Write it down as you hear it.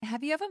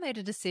Have you ever made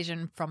a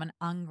decision from an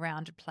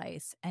ungrounded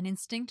place and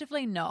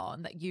instinctively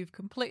known that you've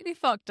completely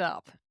fucked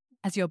up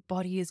as your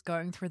body is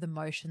going through the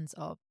motions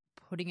of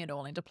putting it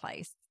all into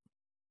place?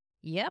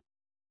 Yep,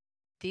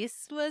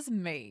 this was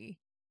me.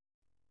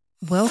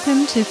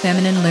 Welcome to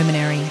Feminine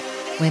Luminary,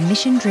 where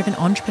mission-driven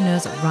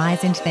entrepreneurs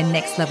rise into their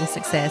next level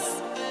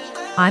success.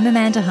 I'm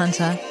Amanda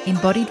Hunter,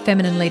 embodied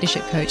feminine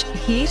leadership coach,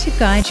 here to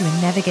guide you in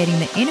navigating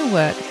the inner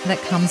work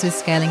that comes with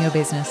scaling your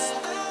business.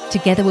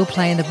 Together we'll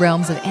play in the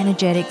realms of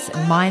energetics,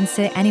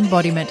 mindset and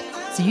embodiment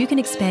so you can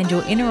expand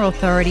your inner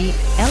authority,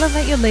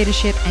 elevate your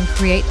leadership and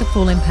create the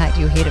full impact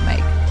you're here to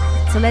make.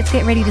 So let's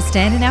get ready to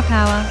stand in our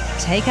power,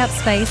 take up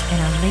space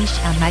and unleash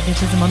our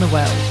magnetism on the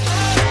world.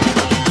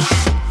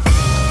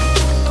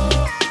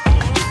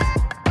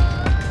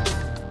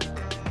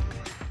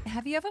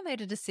 Have you ever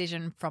made a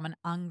decision from an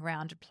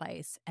ungrounded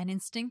place and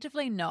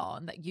instinctively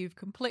known that you've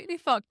completely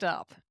fucked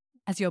up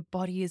as your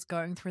body is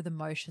going through the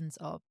motions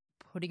of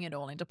putting it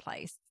all into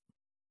place?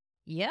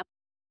 Yep,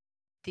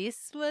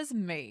 this was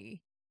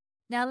me.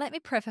 Now, let me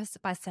preface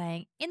by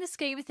saying, in the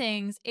scheme of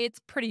things, it's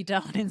pretty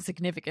darn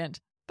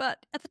insignificant.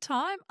 But at the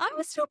time, I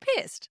was still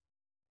pissed.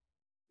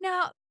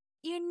 Now,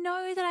 you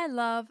know that I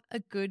love a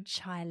good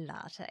chai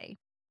latte.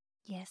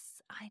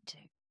 Yes, I do.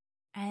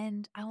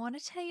 And I want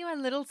to tell you a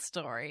little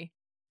story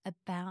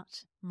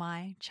about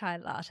my chai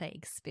latte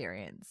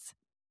experience.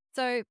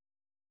 So,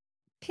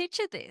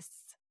 picture this.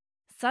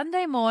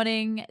 Sunday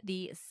morning,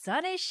 the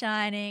sun is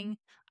shining.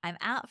 I'm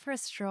out for a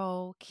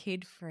stroll,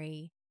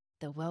 kid-free.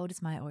 The world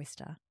is my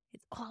oyster.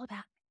 It's all about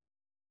me.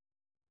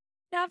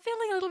 Now, I'm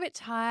feeling a little bit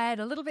tired,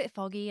 a little bit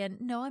foggy,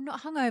 and no, I'm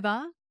not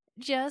hungover,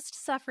 just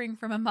suffering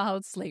from a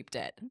mild sleep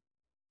debt.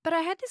 But I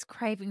had this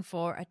craving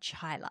for a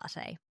chai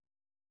latte.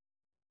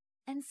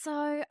 And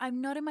so I'm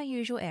not in my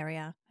usual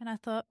area, and I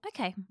thought,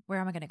 okay, where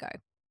am I going to go?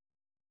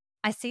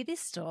 I see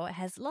this store. It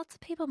has lots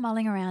of people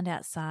mulling around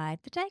outside.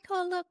 The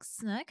decor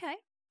looks okay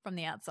from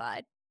the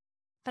outside.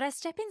 But I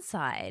step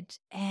inside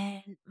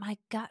and my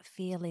gut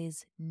feel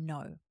is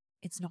no,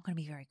 it's not going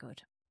to be very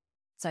good.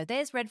 So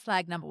there's red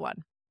flag number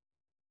one.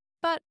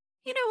 But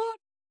you know what?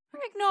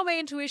 I ignore my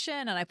intuition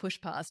and I push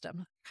past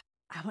them.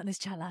 I want this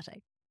chai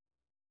latte.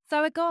 So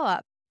I go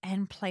up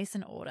and place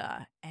an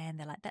order and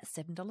they're like, that's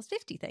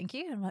 $7.50, thank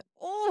you. And I'm like,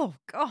 oh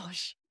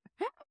gosh,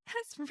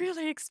 that's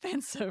really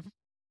expensive.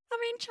 I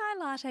mean, chai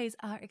lattes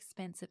are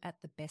expensive at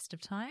the best of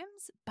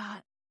times,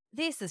 but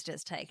this has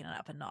just taken it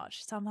up a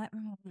notch. So I'm like,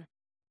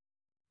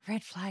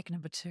 red flag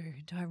number two.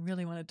 Do I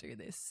really want to do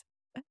this?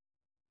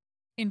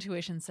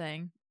 Intuition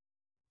saying,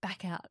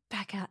 back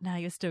out now.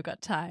 You've still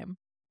got time.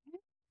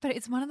 But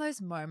it's one of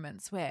those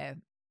moments where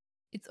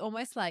it's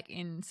almost like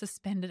in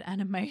suspended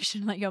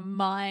animation, like your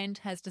mind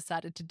has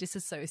decided to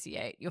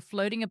disassociate. You're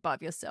floating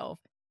above yourself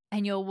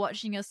and you're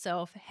watching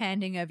yourself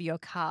handing over your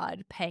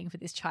card, paying for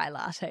this chai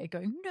latte,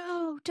 going,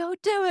 no,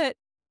 don't do it.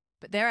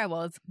 But there I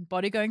was,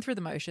 body going through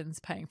the motions,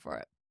 paying for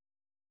it.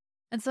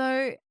 And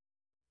so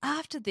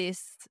after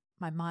this,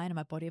 my mind and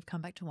my body have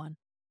come back to one.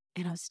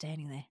 And I was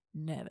standing there,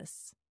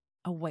 nervous,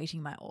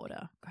 awaiting my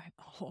order, going,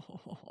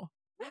 oh,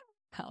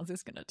 how's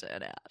this going to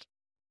turn out?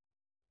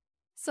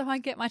 So I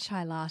get my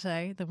chai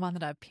latte, the one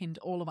that I've pinned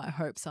all of my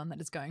hopes on that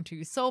is going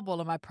to solve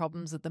all of my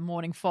problems with the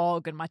morning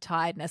fog and my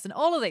tiredness and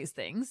all of these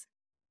things.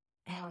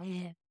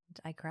 And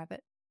I grab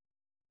it.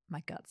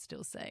 My gut's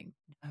still saying,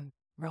 no,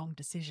 wrong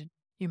decision.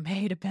 You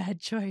made a bad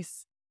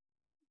choice.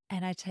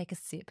 And I take a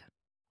sip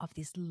of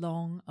this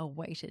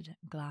long-awaited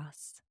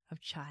glass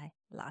of chai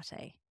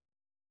latte.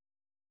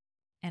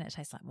 And it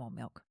tastes like warm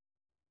milk.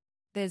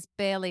 There's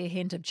barely a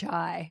hint of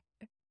chai.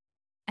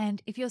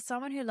 And if you're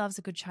someone who loves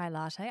a good chai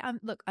latte,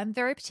 I'm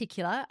very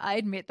particular. I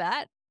admit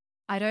that.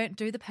 I don't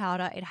do the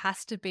powder. It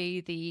has to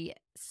be the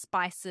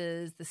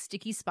spices, the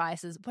sticky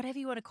spices, whatever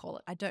you want to call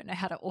it. I don't know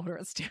how to order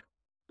it still.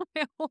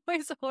 I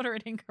always order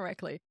it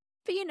incorrectly.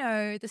 But you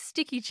know, the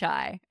sticky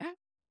chai,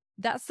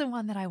 that's the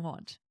one that I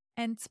want.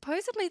 And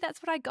supposedly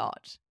that's what I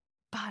got.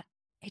 But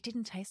it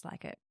didn't taste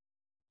like it.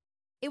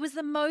 It was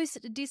the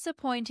most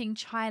disappointing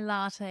chai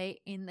latte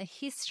in the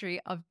history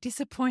of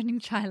disappointing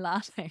chai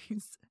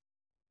lattes.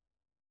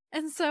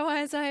 And so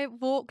as I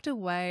walked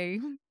away,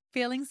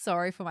 feeling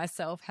sorry for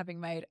myself, having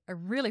made a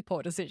really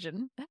poor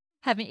decision,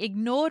 having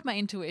ignored my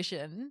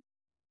intuition,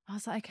 I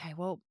was like, okay,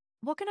 well,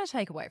 what can I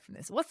take away from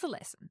this? What's the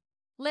lesson?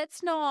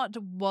 Let's not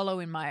wallow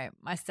in my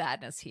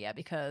sadness here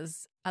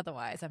because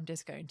otherwise I'm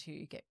just going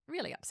to get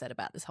really upset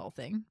about this whole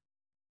thing.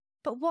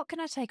 But what can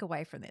I take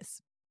away from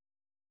this?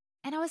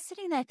 And I was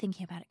sitting there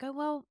thinking about it, go,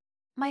 well,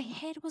 my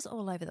head was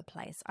all over the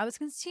place. I was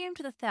consumed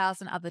with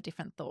 1,000 other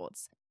different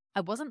thoughts. I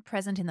wasn't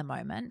present in the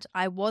moment.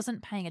 I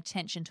wasn't paying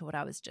attention to what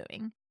I was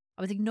doing.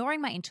 I was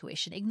ignoring my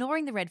intuition,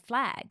 ignoring the red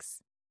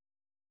flags.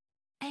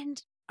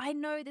 And I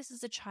know this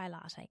is a chai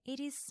latte. It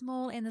is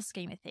small in the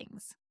scheme of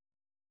things.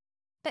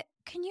 But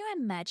can you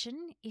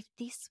imagine if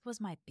this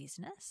was my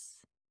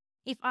business?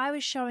 If I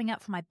was showing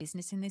up for my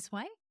business in this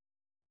way?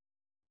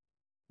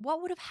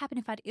 What would have happened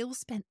if I'd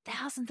ill-spent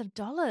thousands of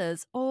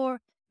dollars or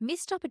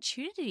missed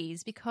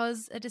opportunities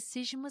because a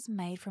decision was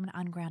made from an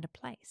ungrounded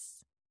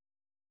place?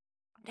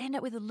 I'd end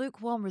up with a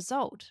lukewarm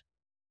result.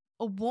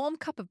 A warm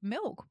cup of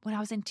milk when I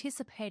was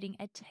anticipating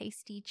a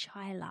tasty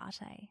chai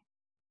latte.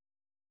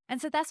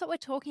 And so that's what we're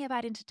talking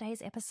about in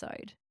today's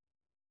episode.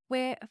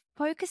 We're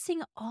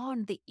focusing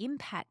on the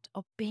impact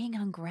of being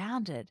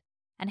ungrounded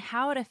and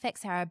how it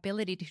affects our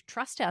ability to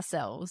trust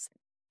ourselves,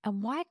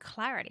 and why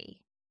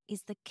clarity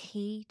is the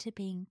key to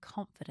being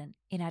confident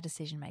in our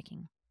decision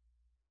making.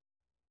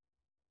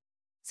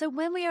 So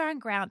when we are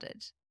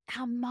ungrounded,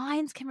 our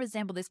minds can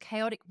resemble this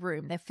chaotic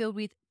room. They're filled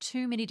with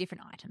too many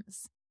different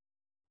items.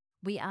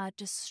 We are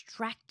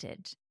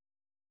distracted.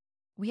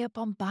 We are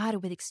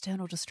bombarded with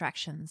external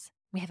distractions.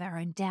 We have our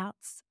own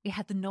doubts. We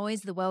have the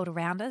noise of the world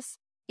around us.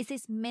 It's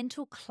this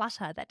mental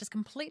clutter that just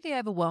completely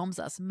overwhelms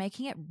us,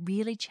 making it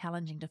really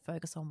challenging to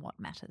focus on what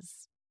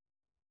matters.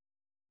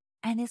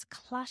 And this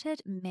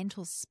cluttered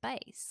mental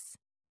space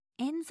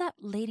ends up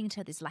leading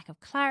to this lack of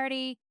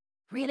clarity,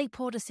 really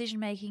poor decision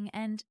making,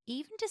 and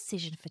even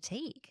decision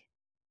fatigue.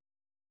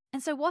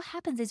 And so what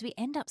happens is we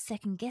end up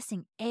second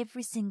guessing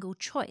every single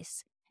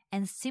choice,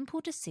 and simple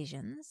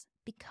decisions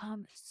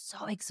become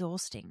so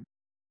exhausting.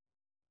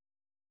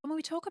 When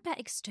we talk about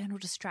external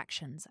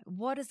distractions,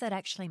 what does that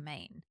actually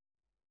mean?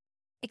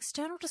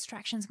 External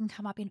distractions can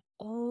come up in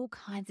all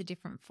kinds of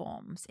different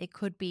forms. It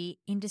could be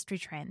industry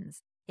trends.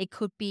 It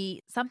could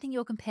be something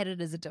your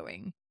competitors are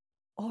doing.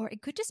 Or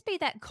it could just be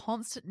that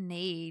constant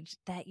need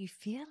that you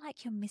feel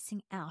like you're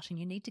missing out and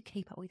you need to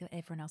keep up with what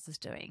everyone else is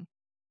doing.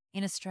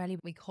 In Australia,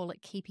 we call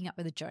it keeping up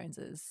with the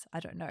Joneses. I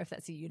don't know if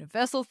that's a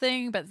universal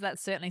thing, but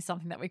that's certainly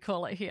something that we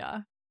call it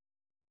here.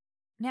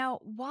 Now,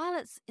 while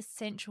it's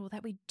essential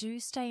that we do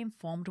stay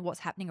informed of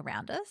what's happening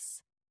around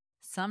us,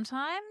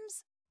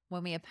 sometimes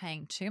when we are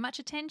paying too much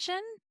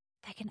attention,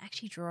 they can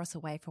actually draw us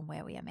away from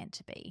where we are meant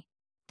to be.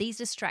 These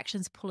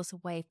distractions pull us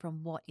away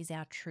from what is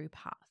our true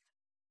path.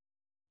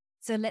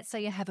 So let's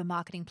say you have a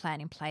marketing plan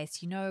in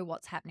place, you know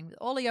what's happening with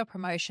all of your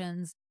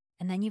promotions,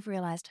 and then you've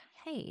realized,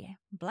 hey,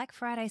 Black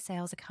Friday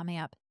sales are coming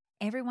up.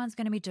 Everyone's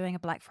going to be doing a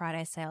Black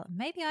Friday sale.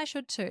 Maybe I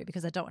should too,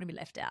 because I don't want to be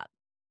left out.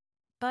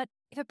 But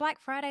if a Black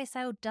Friday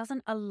sale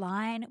doesn't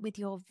align with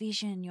your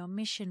vision, your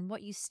mission,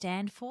 what you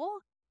stand for,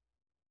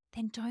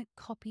 then don't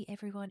copy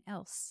everyone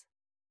else.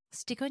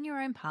 Stick on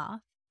your own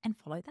path and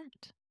follow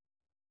that.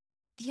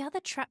 The other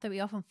trap that we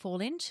often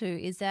fall into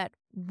is that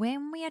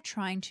when we are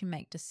trying to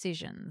make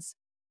decisions,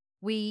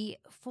 we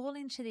fall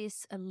into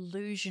this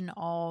illusion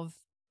of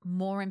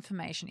more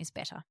information is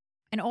better.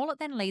 And all it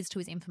then leads to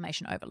is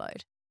information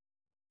overload.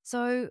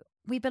 So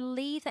we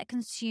believe that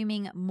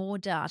consuming more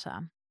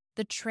data,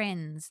 the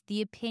trends,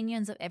 the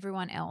opinions of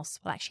everyone else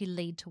will actually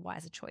lead to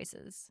wiser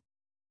choices.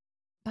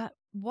 But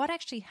what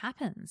actually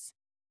happens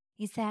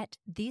is that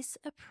this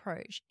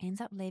approach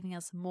ends up leaving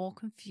us more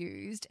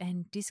confused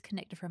and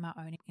disconnected from our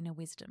own inner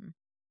wisdom.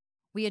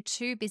 We are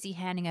too busy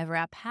handing over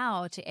our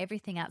power to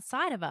everything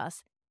outside of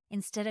us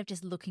instead of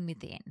just looking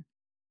within.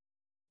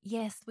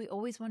 Yes, we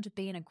always want to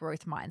be in a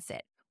growth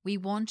mindset. We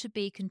want to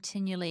be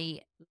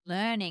continually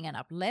learning and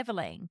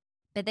up-leveling,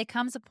 but there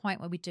comes a point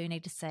where we do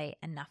need to say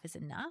enough is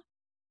enough.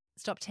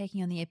 Stop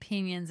taking on the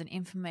opinions and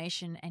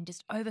information and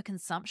just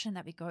overconsumption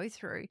that we go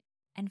through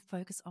and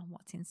focus on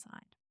what's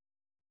inside.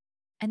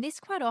 And this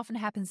quite often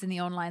happens in the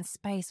online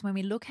space when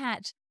we look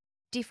at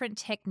different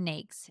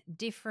techniques,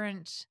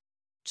 different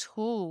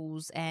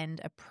tools and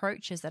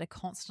approaches that are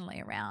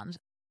constantly around.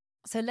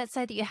 So let's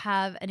say that you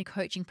have a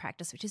coaching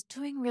practice which is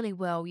doing really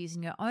well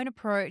using your own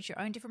approach, your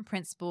own different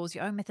principles,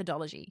 your own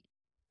methodology,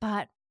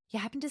 but you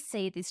happen to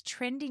see this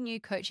trendy new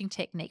coaching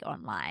technique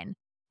online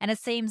and it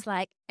seems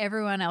like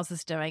everyone else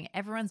is doing,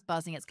 everyone's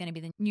buzzing, it's going to be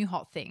the new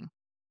hot thing.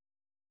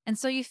 And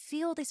so you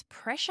feel this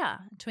pressure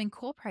to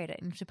incorporate it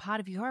into part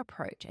of your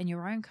approach and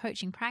your own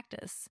coaching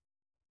practice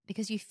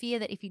because you fear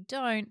that if you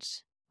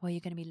don't, well, you're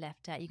going to be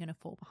left out, you're going to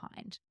fall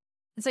behind.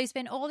 And so you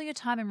spend all your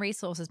time and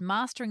resources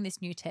mastering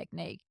this new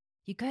technique.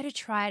 You go to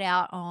try it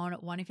out on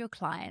one of your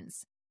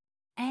clients.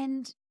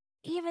 And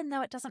even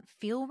though it doesn't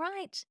feel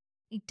right,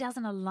 it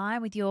doesn't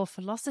align with your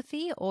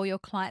philosophy or your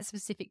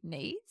client-specific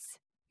needs,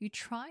 you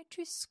try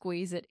to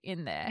squeeze it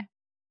in there.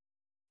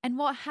 And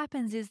what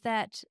happens is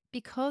that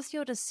because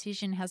your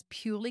decision has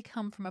purely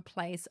come from a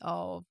place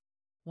of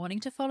wanting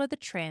to follow the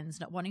trends,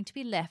 not wanting to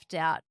be left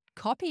out,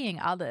 copying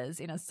others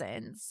in a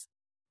sense,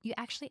 you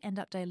actually end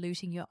up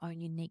diluting your own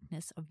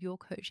uniqueness of your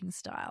coaching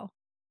style.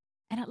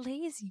 And it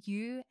leaves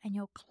you and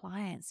your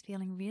clients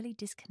feeling really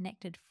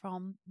disconnected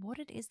from what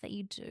it is that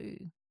you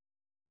do.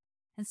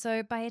 And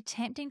so by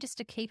attempting just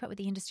to keep up with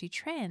the industry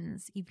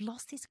trends, you've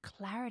lost this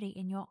clarity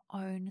in your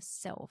own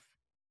self,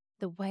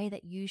 the way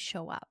that you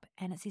show up.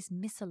 And it's this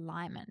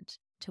misalignment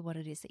to what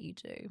it is that you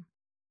do.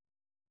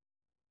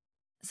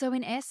 So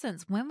in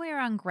essence, when we're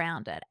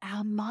ungrounded,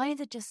 our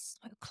minds are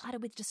just so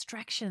cluttered with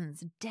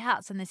distractions,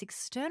 doubts, and this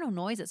external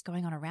noise that's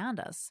going on around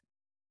us.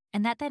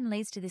 And that then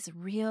leads to this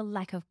real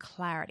lack of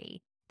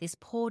clarity, this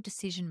poor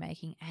decision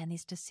making, and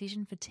this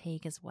decision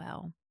fatigue as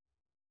well.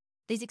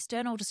 These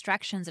external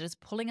distractions are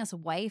just pulling us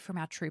away from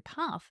our true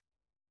path.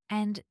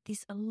 And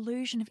this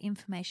illusion of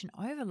information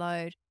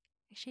overload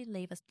actually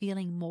leave us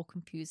feeling more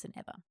confused than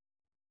ever.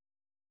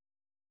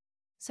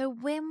 So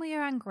when we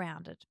are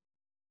ungrounded,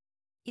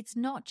 it's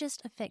not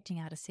just affecting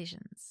our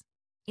decisions.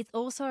 It's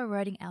also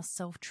eroding our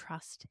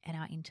self-trust and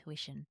our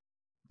intuition.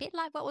 Bit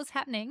like what was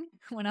happening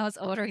when I was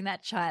ordering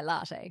that chai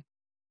latte.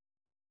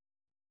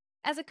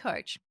 As a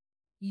coach,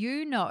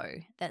 you know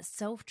that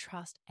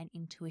self-trust and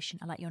intuition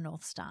are like your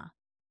North Star.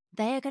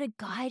 They are going to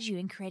guide you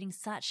in creating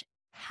such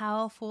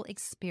powerful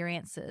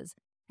experiences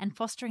and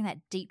fostering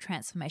that deep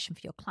transformation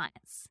for your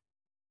clients.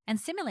 And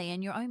similarly,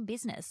 in your own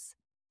business,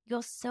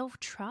 your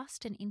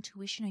self-trust and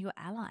intuition are your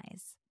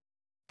allies.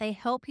 They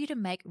help you to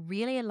make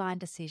really aligned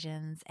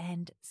decisions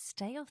and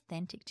stay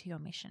authentic to your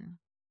mission.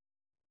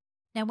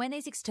 Now, when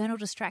these external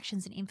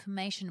distractions and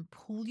information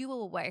pull you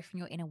away from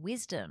your inner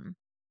wisdom,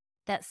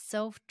 that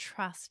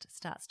self-trust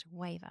starts to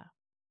waver.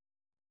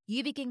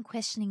 You begin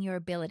questioning your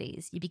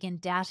abilities, you begin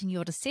doubting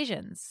your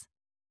decisions,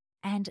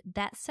 and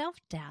that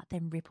self-doubt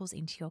then ripples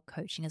into your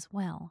coaching as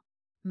well,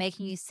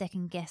 making you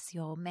second-guess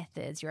your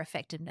methods, your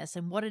effectiveness,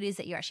 and what it is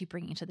that you're actually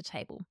bringing to the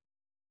table.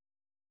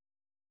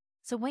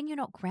 So when you're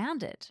not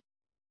grounded,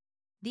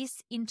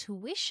 this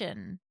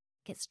intuition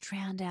gets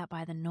drowned out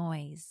by the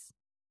noise.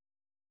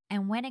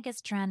 And when it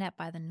gets drowned out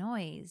by the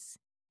noise,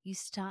 you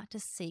start to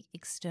seek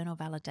external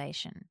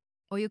validation,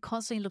 or you're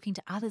constantly looking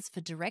to others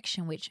for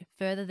direction, which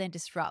further then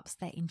disrupts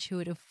that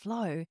intuitive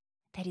flow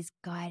that is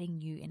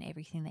guiding you in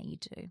everything that you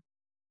do.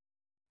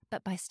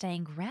 But by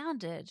staying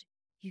grounded,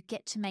 you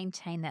get to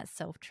maintain that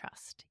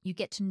self-trust. You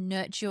get to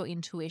nurture your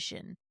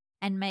intuition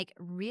and make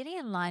really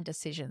aligned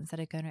decisions that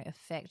are going to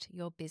affect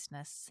your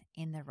business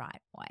in the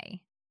right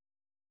way.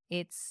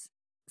 It's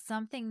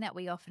something that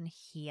we often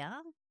hear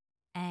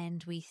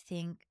and we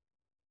think,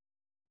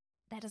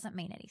 that doesn't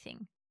mean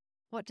anything.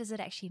 What does it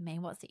actually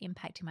mean? What's the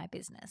impact in my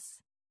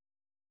business?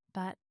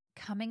 But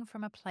coming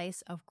from a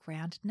place of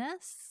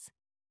groundedness,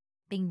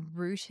 being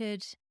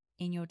rooted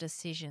in your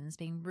decisions,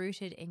 being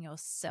rooted in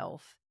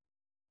yourself,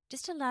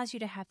 just allows you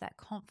to have that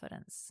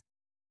confidence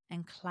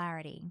and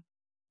clarity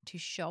to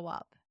show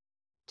up,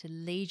 to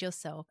lead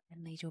yourself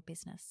and lead your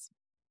business.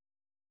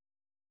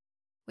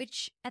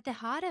 Which at the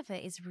heart of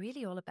it is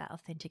really all about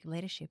authentic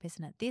leadership,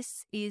 isn't it?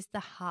 This is the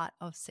heart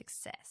of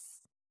success.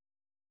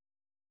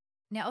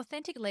 Now,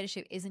 authentic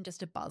leadership isn't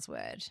just a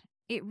buzzword.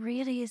 It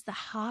really is the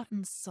heart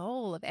and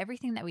soul of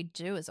everything that we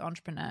do as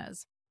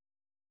entrepreneurs,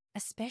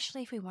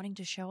 especially if we're wanting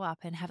to show up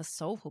and have a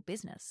soulful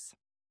business.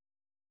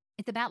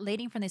 It's about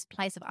leading from this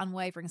place of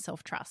unwavering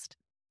self-trust.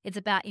 It's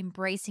about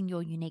embracing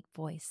your unique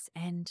voice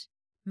and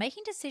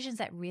making decisions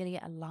that really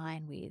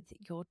align with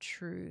your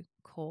true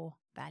core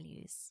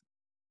values.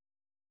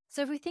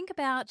 So if we think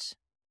about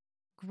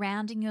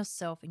grounding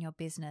yourself in your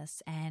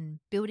business and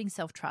building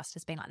self-trust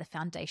as being like the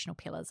foundational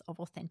pillars of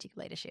authentic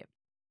leadership,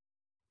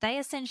 they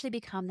essentially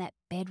become that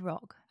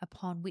bedrock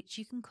upon which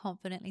you can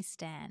confidently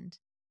stand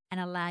and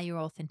allow your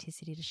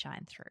authenticity to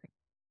shine through.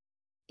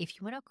 If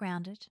you are not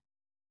grounded,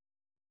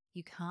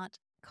 you can't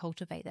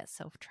cultivate that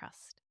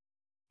self-trust.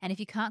 And if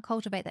you can't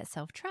cultivate that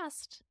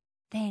self-trust,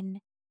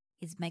 then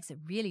it makes it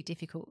really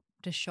difficult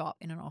to show up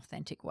in an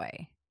authentic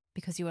way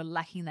because you are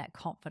lacking that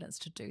confidence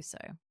to do so.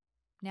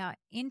 Now,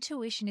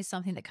 intuition is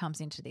something that comes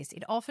into this.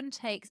 It often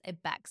takes a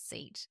back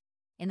seat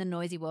in the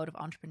noisy world of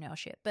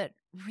entrepreneurship, but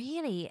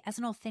really, as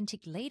an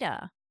authentic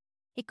leader,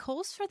 it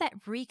calls for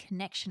that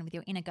reconnection with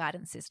your inner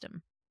guidance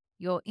system,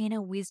 your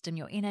inner wisdom,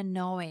 your inner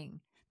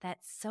knowing, that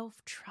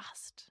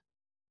self-trust.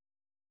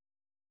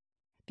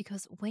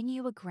 Because when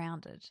you are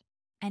grounded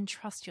and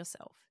trust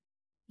yourself,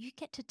 you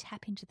get to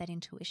tap into that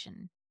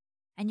intuition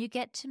and you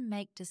get to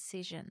make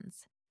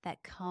decisions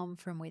that come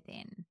from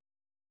within,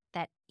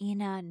 that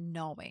inner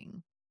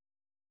knowing.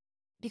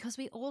 Because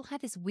we all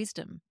have this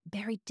wisdom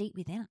buried deep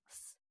within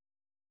us.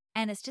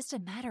 And it's just a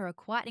matter of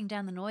quieting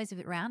down the noise of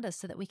it around us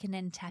so that we can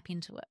then tap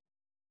into it.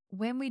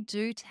 When we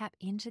do tap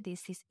into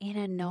this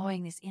inner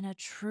knowing, this inner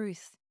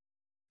truth,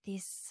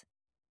 this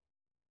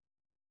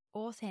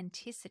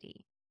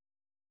authenticity,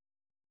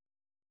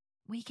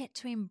 we get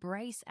to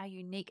embrace our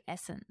unique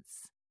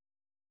essence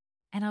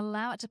and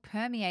allow it to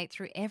permeate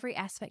through every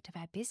aspect of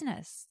our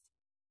business.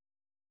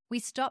 We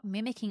stop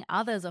mimicking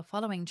others or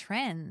following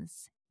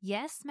trends.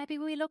 Yes, maybe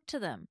we look to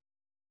them,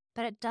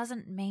 but it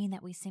doesn't mean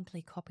that we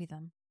simply copy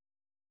them.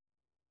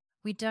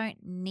 We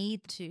don't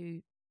need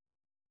to.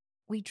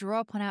 We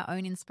draw upon our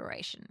own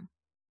inspiration.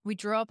 We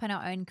draw upon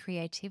our own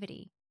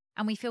creativity,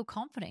 and we feel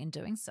confident in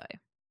doing so.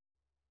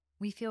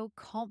 We feel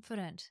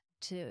confident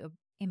to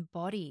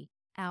embody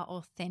our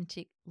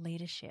authentic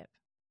leadership.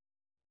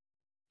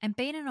 And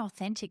being an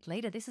authentic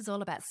leader, this is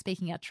all about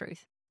speaking our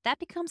truth. That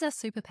becomes our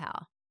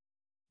superpower.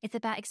 It's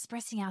about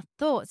expressing our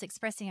thoughts,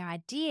 expressing our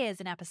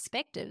ideas and our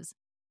perspectives,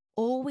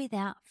 all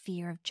without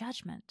fear of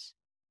judgment.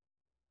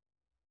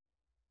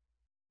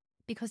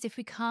 Because if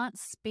we can't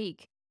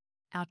speak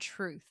our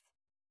truth,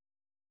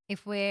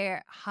 if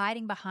we're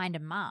hiding behind a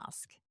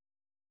mask,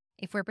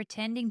 if we're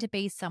pretending to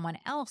be someone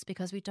else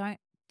because we don't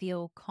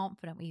feel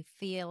confident, we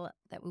feel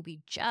that we'll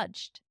be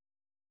judged,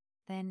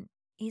 then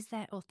is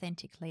that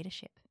authentic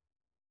leadership?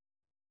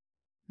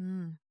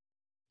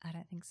 I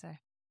don't think so.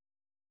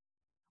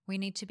 We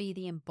need to be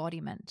the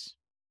embodiment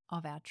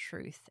of our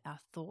truth, our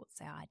thoughts,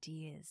 our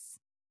ideas.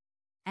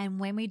 And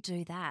when we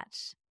do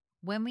that,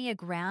 when we are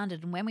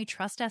grounded and when we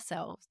trust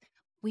ourselves,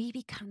 we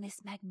become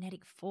this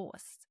magnetic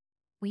force.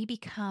 We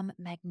become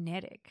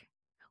magnetic.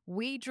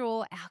 We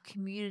draw our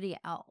community,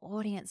 our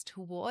audience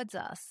towards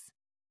us.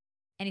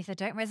 And if they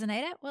don't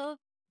resonate it, well,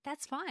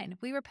 that's fine.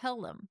 We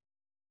repel them.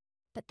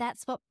 But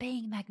that's what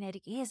being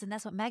magnetic is, and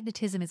that's what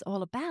magnetism is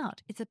all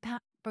about. It's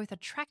about both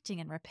attracting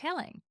and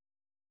repelling.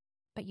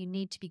 But you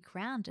need to be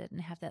grounded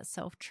and have that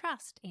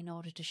self-trust in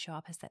order to show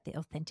up as the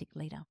authentic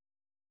leader.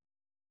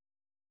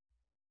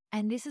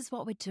 And this is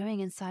what we're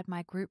doing inside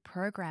my group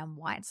program,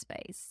 White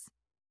Space.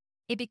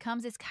 It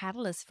becomes this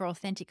catalyst for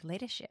authentic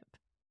leadership.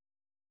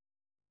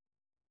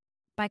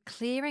 By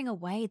clearing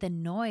away the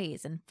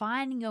noise and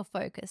finding your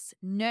focus,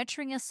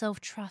 nurturing your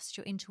self-trust,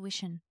 your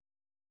intuition,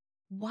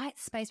 White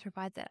Space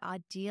provides that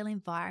ideal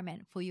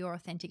environment for your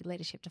authentic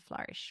leadership to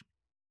flourish.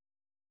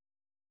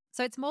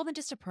 So it's more than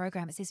just a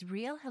program. It's this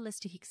real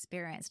holistic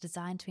experience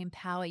designed to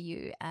empower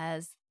you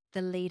as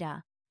the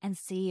leader and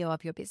CEO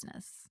of your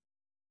business.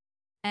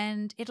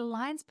 And it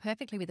aligns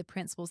perfectly with the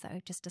principles that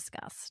we've just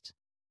discussed.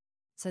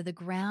 So the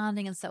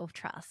grounding and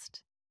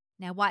self-trust.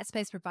 Now, White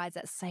Space provides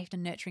that safe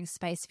and nurturing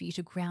space for you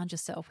to ground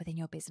yourself within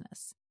your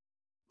business.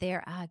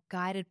 There are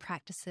guided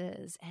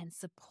practices and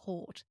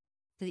support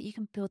so that you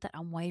can build that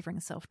unwavering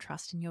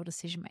self-trust in your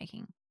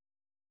decision-making.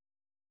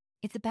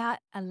 It's about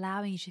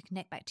allowing you to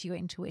connect back to your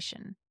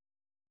intuition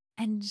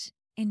and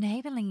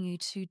enabling you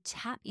to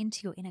tap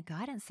into your inner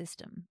guidance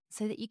system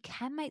so that you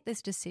can make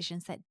those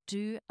decisions that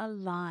do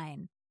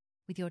align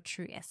with your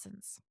true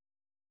essence.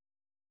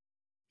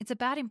 It's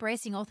about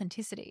embracing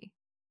authenticity,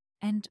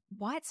 and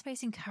White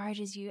Space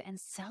encourages you and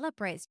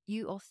celebrates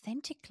you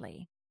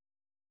authentically.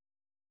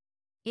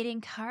 It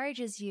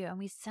encourages you and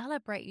we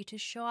celebrate you to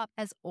show up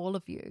as all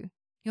of you.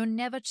 You're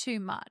never too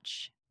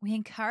much. We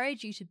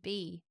encourage you to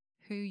be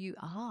who you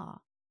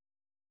are.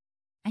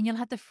 And you'll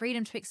have the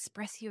freedom to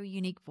express your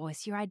unique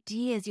voice, your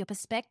ideas, your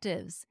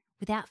perspectives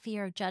without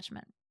fear of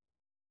judgment.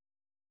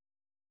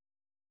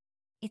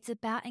 It's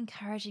about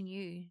encouraging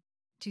you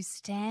to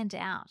stand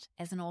out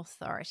as an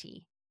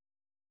authority,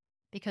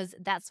 because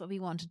that's what we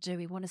want to do.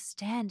 We want to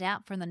stand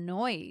out from the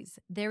noise.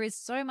 There is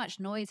so much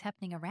noise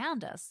happening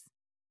around us.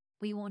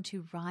 We want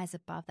to rise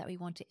above that. We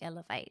want to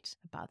elevate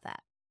above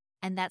that.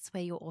 And that's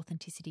where your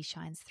authenticity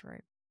shines through.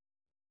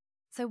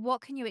 So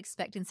what can you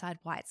expect inside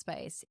White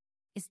Space?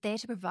 It's there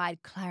to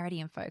provide clarity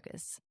and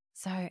focus.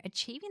 So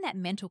achieving that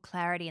mental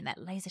clarity and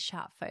that laser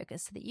sharp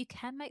focus so that you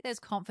can make those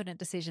confident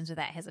decisions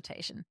without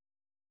hesitation.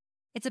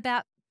 It's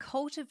about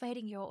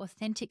cultivating your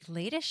authentic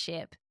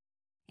leadership,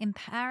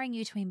 empowering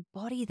you to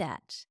embody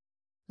that,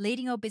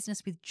 leading your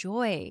business with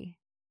joy,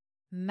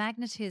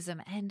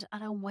 magnetism, and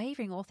an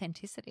unwavering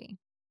authenticity.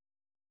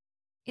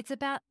 It's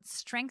about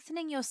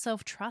strengthening your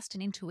self-trust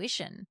and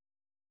intuition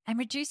and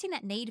reducing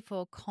that need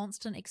for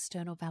constant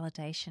external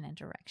validation and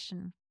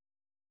direction.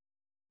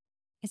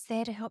 It's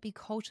there to help you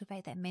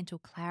cultivate that mental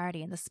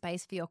clarity and the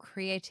space for your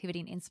creativity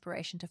and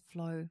inspiration to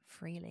flow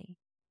freely.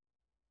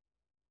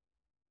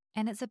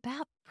 And it's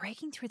about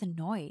breaking through the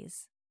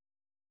noise,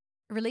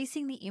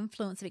 releasing the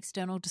influence of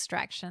external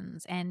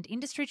distractions and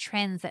industry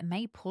trends that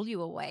may pull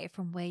you away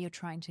from where you're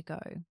trying to go.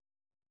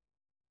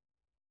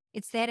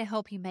 It's there to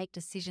help you make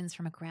decisions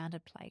from a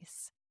grounded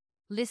place,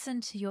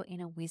 listen to your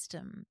inner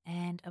wisdom,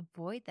 and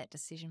avoid that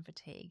decision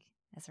fatigue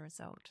as a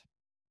result.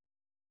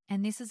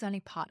 And this is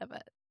only part of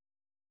it.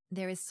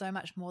 There is so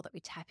much more that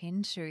we tap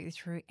into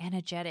through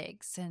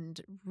energetics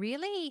and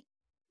really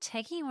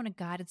taking you on a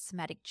guided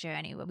somatic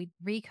journey where we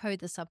recode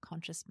the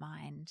subconscious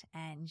mind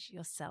and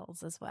your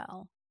cells as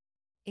well.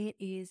 It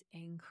is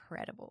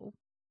incredible.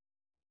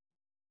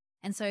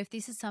 And so if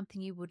this is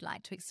something you would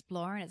like to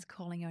explore and it's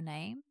calling your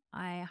name,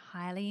 I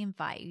highly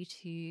invite you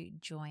to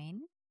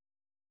join.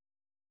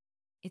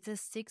 It's a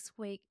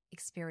 6-week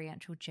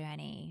experiential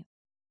journey,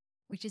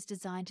 which is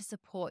designed to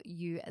support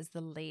you as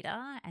the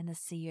leader and the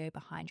CEO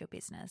behind your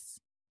business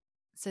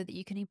so that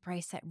you can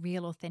embrace that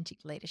real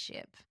authentic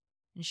leadership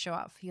and show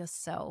up for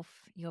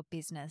yourself, your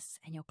business,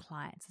 and your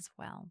clients as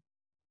well.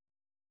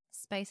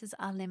 Spaces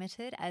are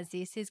limited as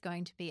this is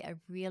going to be a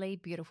really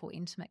beautiful,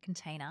 intimate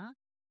container,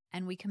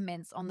 and we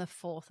commence on the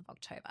 4th of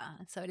October.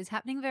 So it is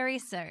happening very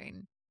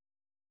soon.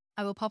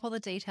 I will pop all the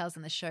details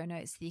in the show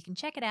notes so you can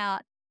check it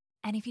out.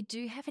 And if you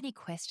do have any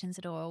questions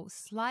at all,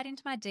 slide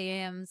into my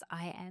DMs.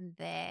 I am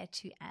there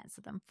to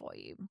answer them for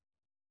you.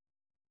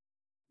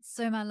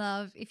 So my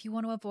love, if you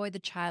want to avoid the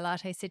chai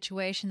latte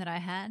situation that I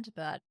had,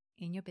 but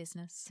in your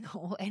business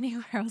or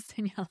anywhere else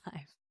in your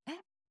life,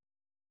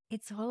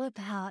 it's all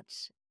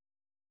about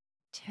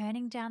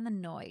turning down the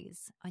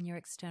noise on your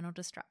external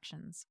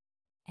distractions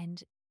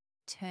and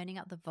turning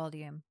up the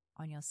volume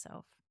on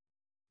yourself,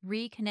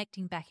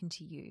 reconnecting back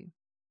into you,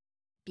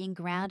 being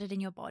grounded in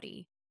your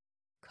body,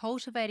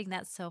 cultivating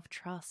that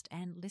self-trust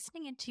and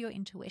listening into your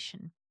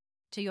intuition,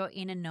 to your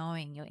inner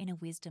knowing, your inner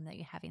wisdom that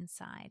you have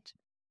inside.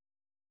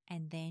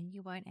 And then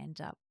you won't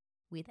end up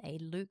with a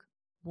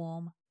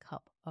lukewarm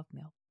cup of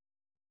milk.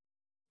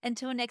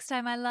 Until next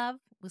time, my love,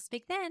 we'll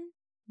speak then.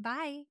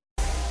 Bye.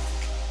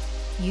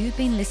 You've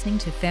been listening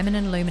to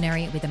Feminine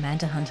Luminary with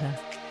Amanda Hunter.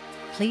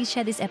 Please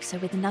share this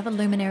episode with another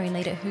luminary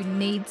leader who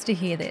needs to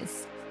hear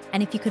this.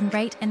 And if you can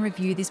rate and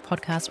review this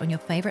podcast on your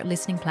favorite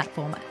listening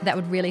platform, that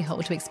would really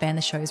help to expand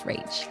the show's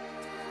reach.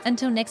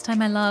 Until next time,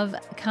 my love,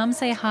 come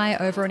say hi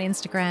over on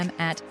Instagram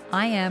at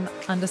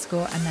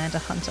 @IAM_Amanda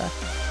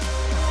Hunter.